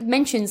even, like, it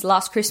mentions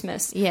Last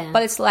Christmas. Yeah.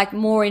 But it's, like,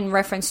 more in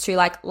reference to,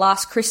 like,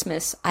 last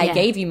Christmas, I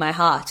gave you my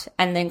heart.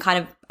 And then kind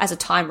of as a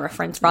time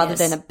reference rather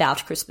than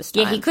about Christmas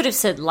time. Yeah, he could have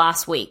said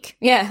last week.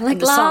 Yeah, like,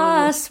 the song-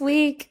 last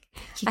week,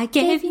 I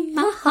gave you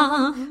my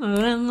heart, and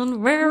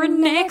then very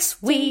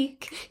next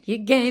week, you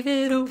gave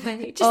it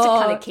away. Just to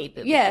kind of keep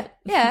it. Yeah,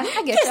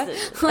 I guess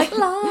so. Like,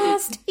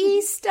 last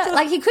Easter.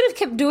 Like, he could have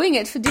kept doing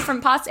it for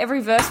different parts.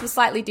 Every verse was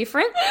slightly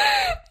different.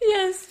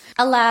 Yes.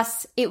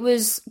 Alas, it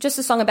was just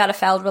a song about a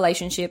failed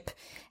relationship,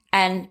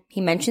 and he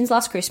mentions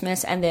Last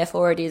Christmas, and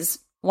therefore it is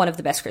one of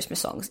the best Christmas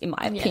songs, in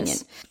my opinion.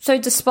 So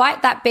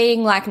despite that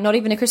being, like, not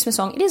even a Christmas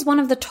song, it is one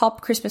of the top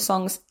Christmas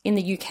songs in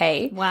the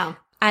UK. Wow.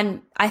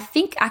 And I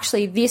think,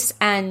 actually, this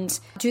and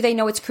Do They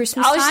Know It's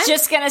Christmas Time? I was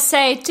just going to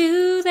say,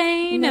 do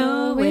they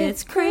know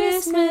it's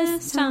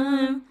Christmas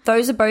time?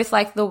 Those are both,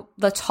 like, the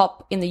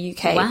top in the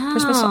UK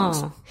Christmas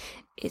songs.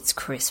 It's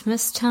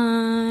Christmas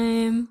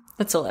time.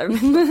 That's all I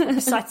remember.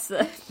 Besides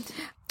the...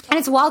 And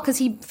it's wild because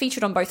he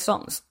featured on both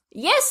songs.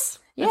 Yes.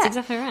 That's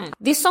exactly right.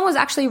 This song was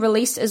actually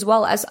released as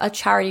well as a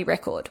charity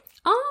record.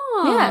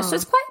 Oh. Yeah, so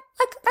it's quite,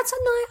 like, that's a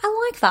nice,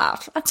 I like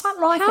that. I quite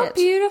like How it.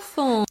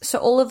 beautiful. So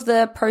all of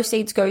the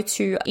proceeds go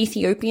to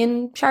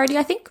Ethiopian charity,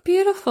 I think.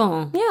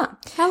 Beautiful. Yeah.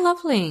 How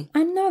lovely.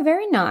 I know,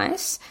 very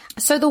nice.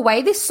 So the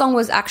way this song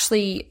was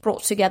actually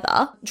brought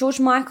together, George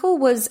Michael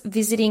was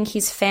visiting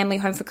his family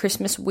home for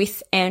Christmas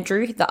with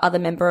Andrew, the other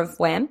member of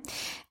Wham,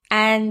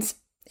 and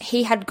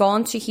he had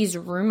gone to his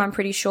room, I'm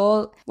pretty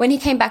sure. When he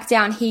came back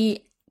down,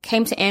 he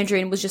came to Andrew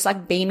and was just,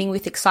 like, beaming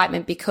with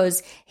excitement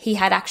because he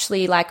had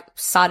actually, like,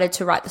 started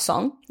to write the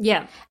song.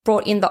 Yeah.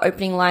 Brought in the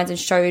opening lines and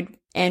showed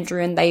Andrew,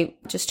 and they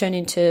just turned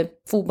into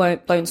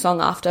full-blown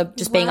song after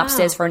just being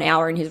upstairs for an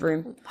hour in his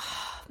room.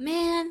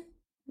 Man.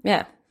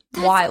 Yeah.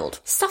 Wild.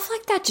 Stuff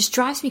like that just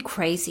drives me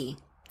crazy.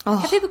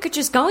 How people could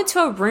just go into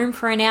a room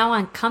for an hour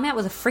and come out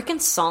with a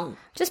freaking song.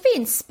 Just be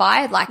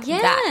inspired like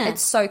that.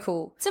 It's so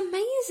cool. It's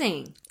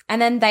amazing.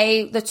 And then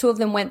the two of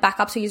them went back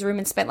up to his room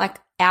and spent, like,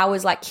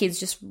 hours like kids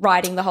just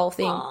writing the whole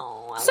thing.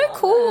 Oh, so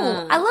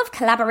cool. I love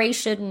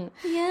collaboration.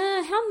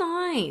 Yeah, how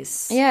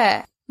nice.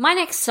 Yeah. My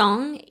next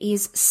song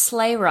is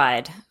Sleigh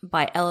Ride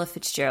by Ella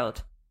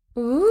Fitzgerald.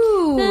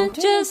 Ooh.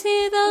 Just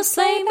hear those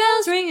sleigh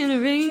bells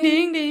ringing, ring,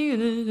 ding,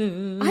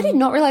 ding. I did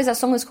not realize that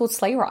song was called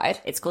Sleigh Ride.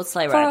 It's called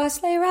Sleigh For Ride. a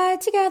sleigh ride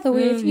together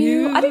with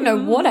you. I didn't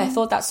know what I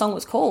thought that song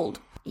was called.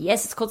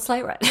 Yes, it's called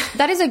Sleigh Ride.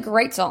 That is a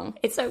great song.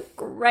 It's a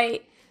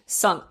great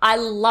song. I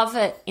love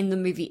it in the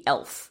movie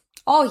Elf.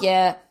 Oh,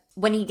 yeah.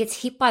 When he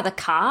gets hit by the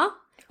car,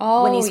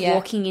 Oh, when he's yeah.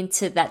 walking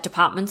into that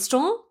department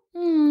store.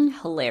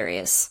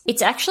 Hilarious.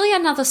 It's actually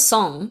another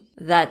song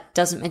that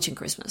doesn't mention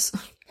Christmas,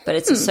 but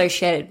it's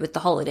associated with the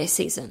holiday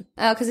season.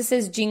 Because it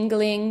says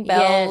jingling,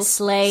 bells, Yeah,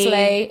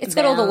 sleigh. It's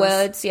got all the bells,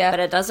 words, yeah. But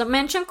it doesn't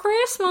mention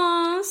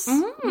Christmas.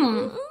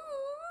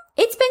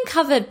 It's been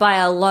covered by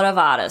a lot of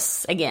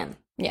artists again.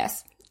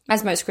 Yes.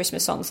 As most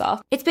Christmas songs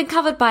are. It's been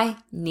covered by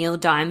Neil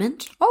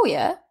Diamond, Oh,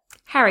 yeah.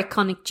 Harry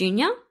Connick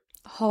Jr.,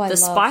 Oh, I the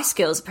love. Spice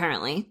Girls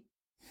apparently,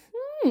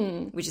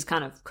 which is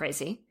kind of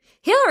crazy.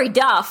 Hilary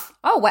Duff,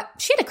 Oh, wow.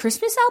 She had a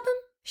Christmas album?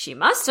 she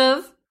must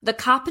have. The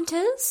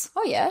Carpenters,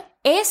 Oh, yeah.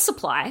 Air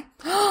Supply.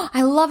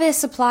 I love Air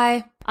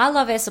Supply. I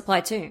love Air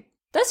Supply too.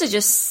 Those are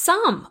just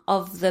some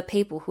of the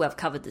people who have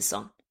covered this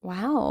song.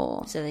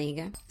 Wow. So there you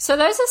go. So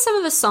those are some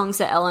of the songs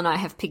that Elle and I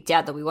have picked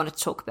out that we wanted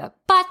to talk about.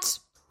 But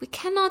we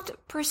cannot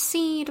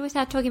proceed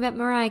without talking about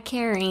Mariah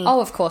Carey.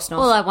 Oh, of course not.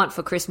 All I Want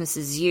for Christmas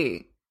Is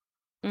You.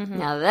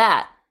 Now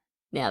that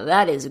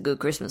is a good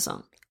Christmas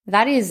song.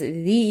 That is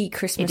the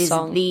Christmas It is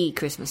song. the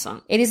Christmas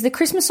song. It is the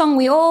Christmas song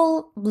we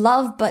all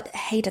love but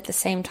hate at the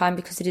same time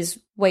because it is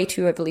way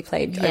too overly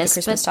played over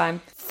Christmas but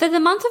time. For the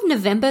month of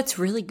November, it's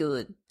really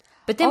good.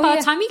 But then by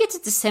the time you get to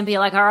December,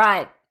 you're like, all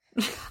right.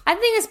 I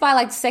think it's by,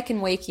 like, the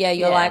second week,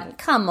 you're like,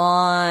 come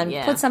on,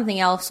 put something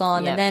else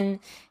on. Yep. And then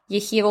you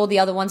hear all the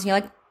other ones and you're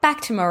like,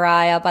 back to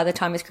Mariah by the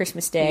time it's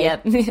Christmas Day.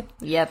 Yep.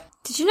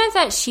 Did you know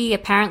that she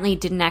apparently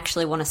didn't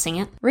actually want to sing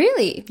it?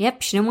 Really?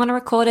 Yep, she didn't want to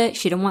record it.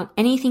 She didn't want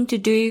anything to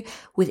do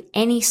with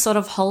any sort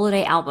of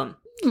holiday album.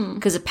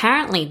 Because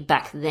apparently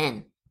back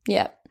then,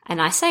 Yeah. and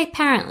I say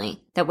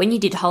apparently, that when you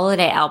did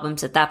holiday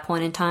albums at that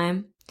point in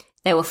time,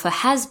 they were for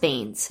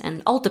has-beens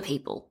and older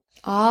people.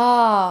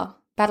 Ah,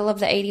 Battle of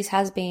the 80s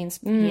has-beens.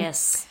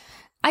 Yes.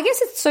 I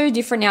guess it's so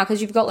different now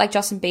because you've got, like,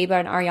 Justin Bieber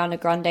and Ariana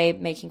Grande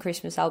making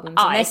Christmas albums.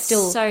 Oh, and they're it's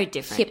still so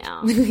different hip.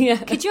 now. Yeah.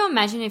 Could you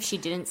imagine if she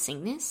didn't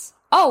sing this?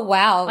 Oh,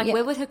 wow. Like, Yeah.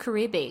 where would her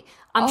career be?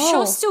 I'm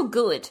sure still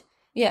good,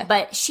 Yeah.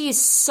 But she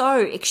is so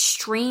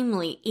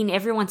extremely in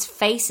everyone's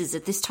faces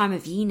at this time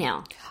of year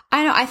now.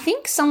 I know. I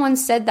think someone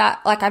said that,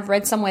 like I've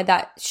read somewhere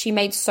that she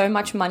made so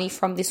much money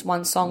from this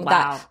one song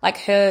that like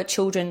her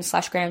children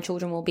 /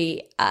 grandchildren will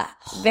be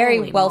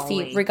very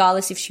wealthy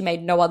regardless if she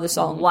made no other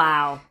song.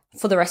 Wow.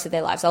 For the rest of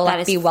their lives. They'll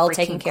like, be well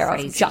taken care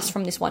of just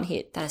from this one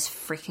hit. That is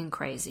freaking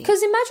crazy.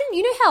 Because imagine,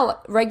 you know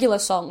how regular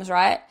songs,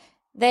 right?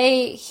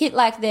 They hit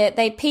like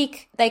they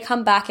peak, they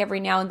come back every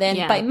now and then.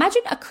 Yeah. But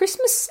imagine a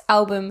Christmas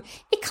album,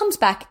 it comes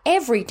back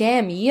every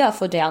damn year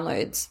for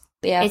downloads.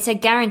 Yeah. It's a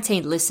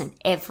guaranteed listen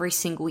every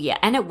single year.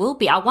 And it will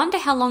be. I wonder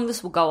how long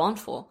this will go on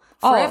for.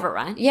 Forever,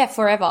 right? Yeah,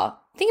 forever.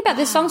 Think about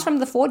this song's from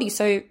the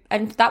 40s,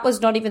 and that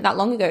was not even that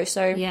long ago.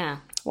 So yeah.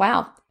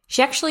 Wow.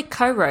 She actually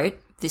co-wrote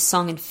this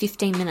song in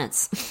 15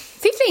 minutes.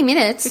 15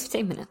 minutes?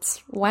 15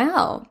 minutes.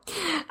 Wow.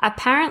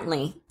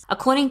 Apparently,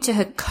 according to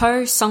her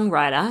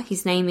co-songwriter,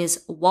 his name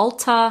is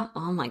Walter,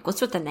 what's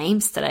with the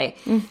names today?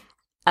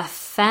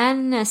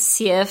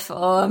 Afanasieff.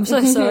 Oh, I'm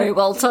so sorry,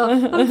 Walter.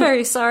 I'm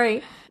very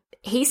sorry.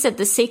 He said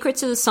the secret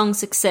to the song's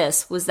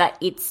success was that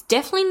it's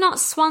definitely not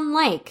Swan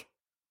Lake,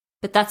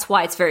 but that's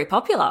why it's very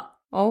popular.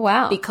 Oh,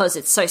 wow. Because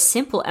it's so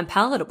simple and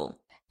palatable.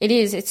 It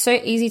is. It's so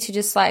easy to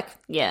just like...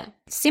 Yeah.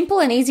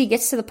 Simple and easy,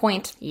 gets to the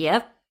point.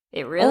 Yep.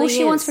 It really is. All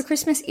she wants for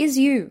Christmas is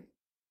you.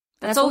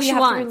 That's all she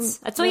wants.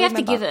 That's all you have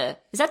to give her.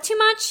 Is that too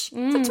much?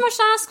 Is that too much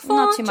to ask for?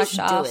 Not too much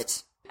to ask. Do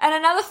it. And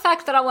another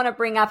fact that I want to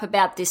bring up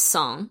about this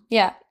song.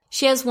 Yeah.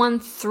 She has won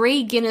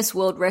 3 Guinness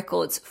World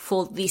Records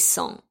for this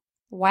song.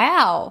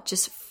 Wow.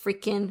 Just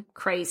freaking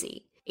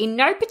crazy. In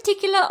no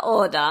particular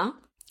order,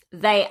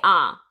 they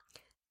are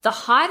the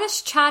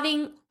highest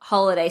charting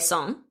holiday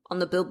song on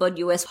the Billboard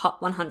US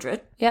Hot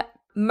 100. Yeah.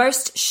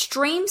 Most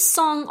streamed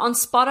song on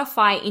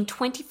Spotify in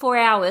 24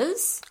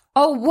 hours.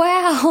 Oh,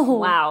 wow.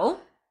 Wow.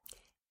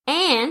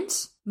 And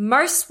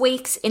most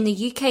weeks in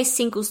the UK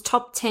singles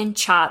top 10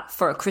 chart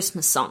for a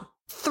Christmas song.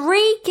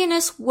 3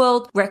 Guinness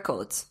World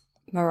Records.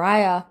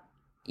 Mariah,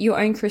 you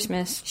own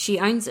Christmas. She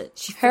owns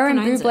it. Her and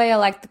Bublé are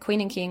like the queen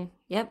and king.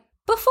 Yep.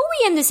 Before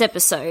we end this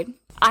episode,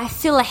 I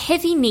feel a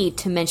heavy need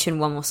to mention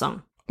one more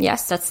song.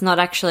 Yes. That's not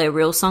actually a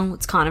real song.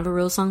 It's kind of a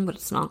real song, but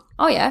it's not.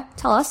 Oh, yeah.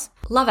 Tell us.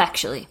 Love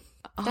Actually.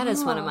 That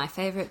is one of my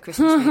favourite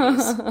Christmas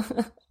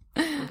movies.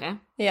 Okay.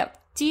 Yep.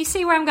 Do you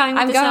see where I'm going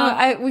with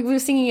this? We were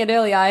singing it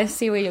earlier. I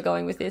see where you're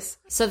going with this.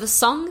 So the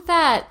song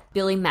that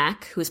Billy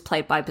Mack, who is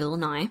played by Bill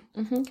Nye,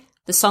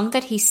 the song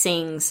that he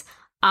sings,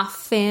 I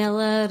feel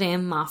it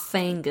in my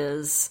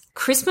fingers.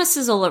 Christmas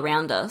is all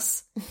around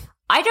us.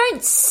 I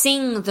don't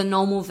sing the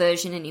normal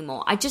version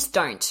anymore. I just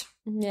don't.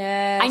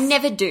 Yes. I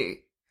never do.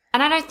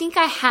 And I don't think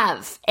I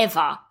have,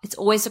 ever. It's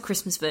always a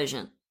Christmas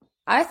version.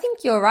 I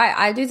think you're right.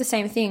 I do the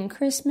same thing.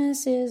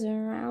 Christmas is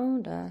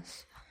around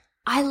us.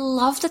 I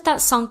love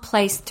that song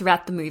plays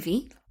throughout the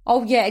movie.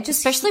 Oh, yeah. It just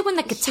especially when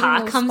the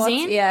guitar comes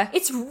in. Yeah.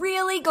 It's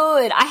really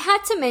good. I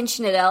had to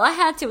mention it, Elle. I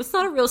had to. It's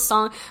not a real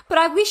song, but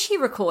I wish he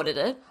recorded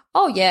it.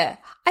 Oh, yeah.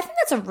 I think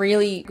that's a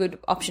really good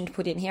option to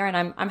put in here, and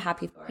I'm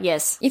happy for it.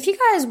 Yes. If you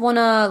guys want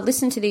to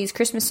listen to these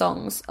Christmas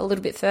songs a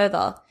little bit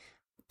further,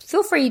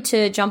 feel free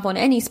to jump on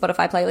any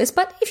Spotify playlist.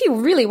 But if you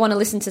really want to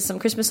listen to some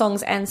Christmas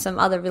songs and some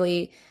other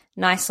really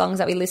nice songs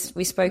that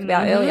we spoke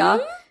about earlier,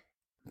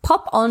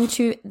 pop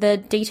onto the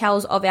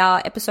details of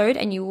our episode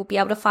and you will be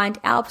able to find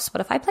our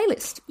Spotify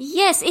playlist.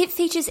 Yes, it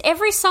features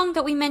every song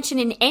that we mention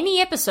in any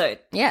episode.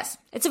 Yes.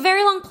 It's a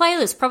very long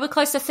playlist, probably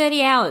close to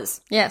 30 hours.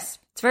 Yes.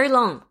 It's very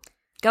long.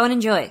 Go and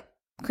enjoy.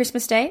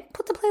 Christmas Day,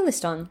 put the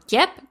playlist on.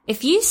 Yep.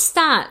 If you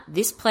start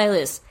this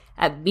playlist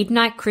at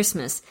midnight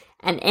Christmas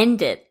and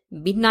end it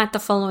midnight the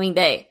following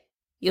day,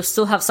 you'll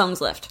still have songs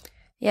left.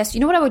 Yes,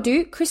 you know what I would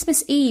do?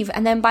 Christmas Eve,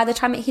 and then by the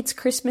time it hits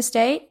Christmas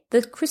Day,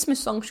 the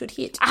Christmas song should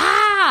hit.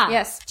 Ah!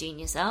 Yes.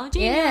 Genius, Elle.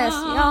 Genius.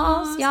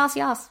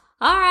 Yes.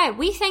 All right,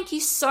 we thank you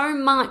so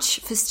much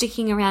for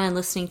sticking around and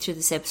listening to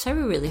this episode.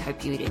 We really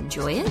hope you would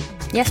enjoy it.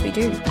 Yes, we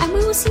do. And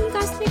we will see you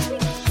guys next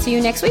week. See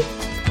you next week.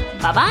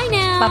 Bye-bye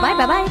now. Bye-bye,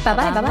 bye-bye,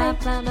 bye-bye,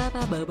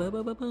 bye-bye. Bye-bye,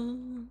 bye-bye,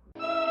 bye-bye.